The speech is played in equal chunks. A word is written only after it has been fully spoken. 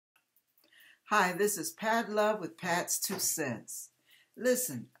Hi, this is Pat Love with Pat's Two Cents.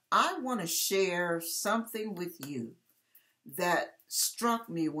 Listen, I want to share something with you that struck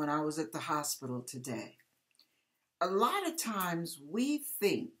me when I was at the hospital today. A lot of times we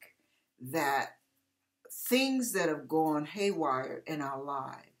think that things that have gone haywire in our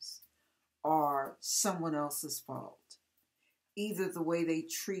lives are someone else's fault. Either the way they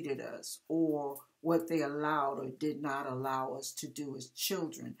treated us or what they allowed or did not allow us to do as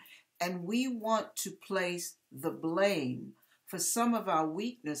children. And we want to place the blame for some of our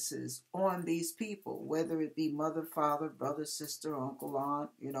weaknesses on these people, whether it be mother, father, brother, sister, uncle, aunt,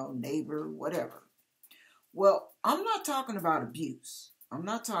 neighbor, whatever. Well, I'm not talking about abuse. I'm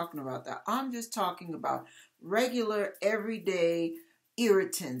not talking about that. I'm just talking about regular, everyday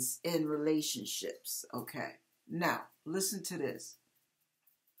irritants in relationships, okay? Now, listen to this.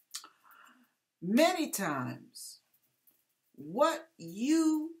 Many times, what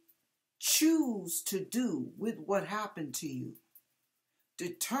you choose to do with what happened to you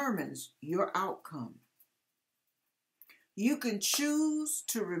determines your outcome. You can choose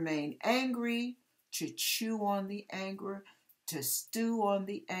to remain angry, to chew on the anger, to stew on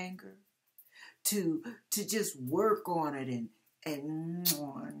the anger, to just work on it and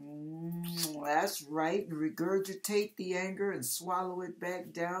that's right, and regurgitate the anger and swallow it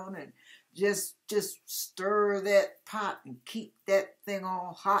back down and just stir that pot and keep that thing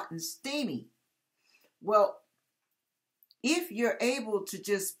all hot and steamy. Well, if you're able to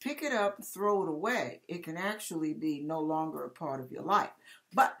just pick it up and throw it away, it can actually be no longer a part of your life.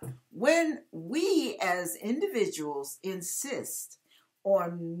 But when we as individuals insist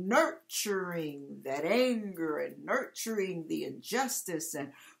on nurturing that anger and nurturing the injustice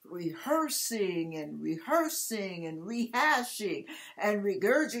and rehearsing and rehashing and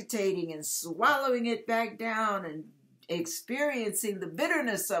regurgitating and swallowing it back down and experiencing the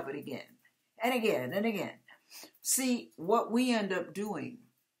bitterness of it again and again and again. See, what we end up doing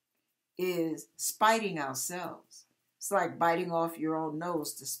is spiting ourselves. It's like biting off your own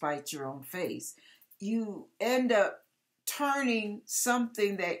nose to spite your own face. You end up turning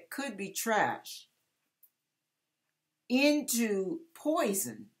something that could be trash into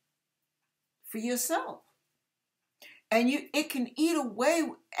poison for yourself. And it can eat away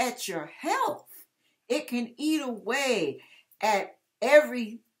at your health. It can eat away at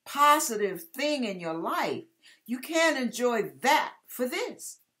every positive thing in your life. You can't enjoy that for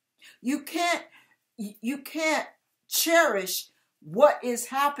this. You can't cherish what is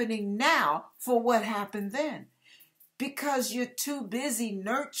happening now for what happened then, because you're too busy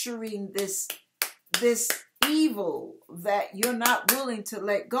nurturing this evil that you're not willing to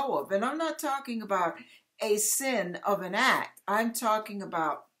let go of. And I'm not talking about a sin of an act. I'm talking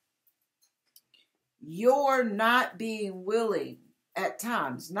about you're not being willing at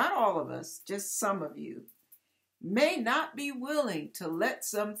times, not all of us, just some of you, may not be willing to let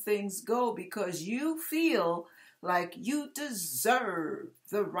some things go because you feel like you deserve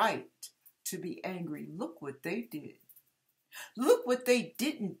the right to be angry. Look what they did. Look what they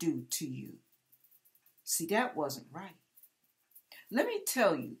didn't do to you. See, that wasn't right. Let me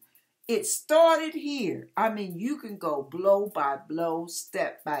tell you, it started here. I mean, you can go blow by blow,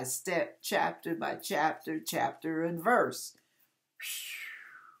 step by step, chapter by chapter, chapter and verse.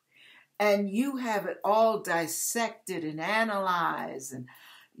 And you have it all dissected and analyzed, and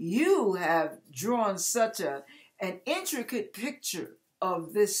you have drawn such an intricate picture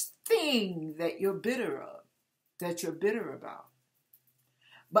of this thing that you're bitter about.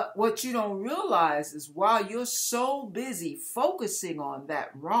 But what you don't realize is while you're so busy focusing on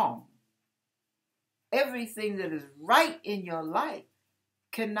that wrong, everything that is right in your life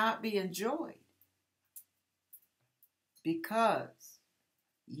cannot be enjoyed because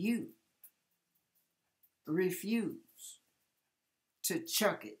you refuse to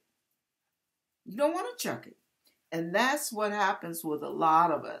chuck it. You don't want to chuck it. And that's what happens with a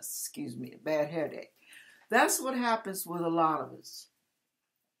lot of us. Excuse me, a bad headache. That's what happens with a lot of us.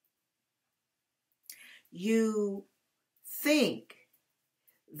 You think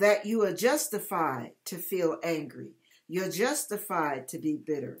that you are justified to feel angry. You're justified to be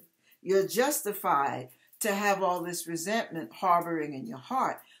bitter. You're justified to have all this resentment harboring in your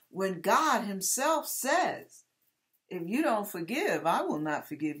heart, when God himself says, if you don't forgive, I will not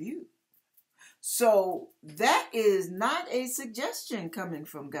forgive you. So that is not a suggestion coming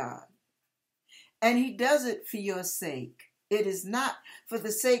from God. And he does it for your sake. It is not for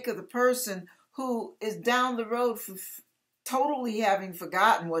the sake of the person who is down the road for totally having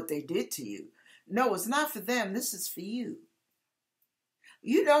forgotten what they did to you. No, it's not for them. This is for you.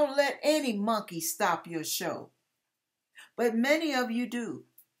 You don't let any monkey stop your show. But many of you do.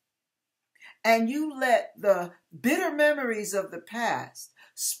 and you let the bitter memories of the past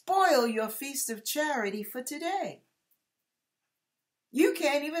spoil your feast of charity for today. You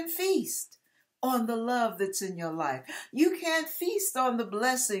can't even feast on the love that's in your life. You can't feast on the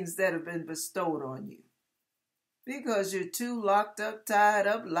blessings that have been bestowed on you because you're too locked up, tied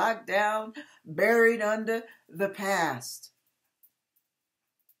up, locked down, buried under the past.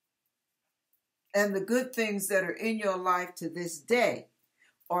 And the good things that are in your life to this day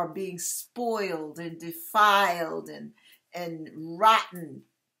are being spoiled and defiled and rotten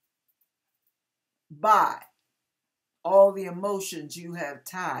by all the emotions you have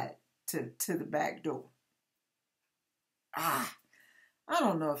tied to the back door. I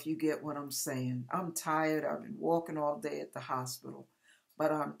don't know if you get what I'm saying. I'm tired. I've been walking all day at the hospital.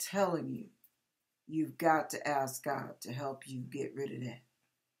 But I'm telling you, you've got to ask God to help you get rid of that.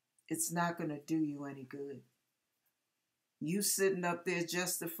 It's not going to do you any good. You sitting up there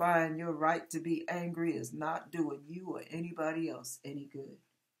justifying your right to be angry is not doing you or anybody else any good.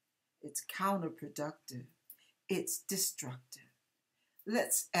 It's counterproductive. It's destructive.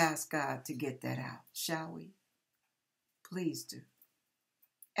 Let's ask God to get that out, shall we? Please do.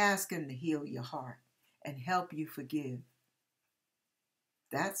 Ask Him to heal your heart and help you forgive.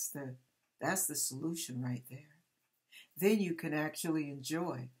 That's the solution right there. Then you can actually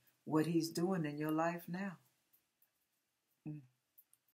enjoy what He's doing in your life now.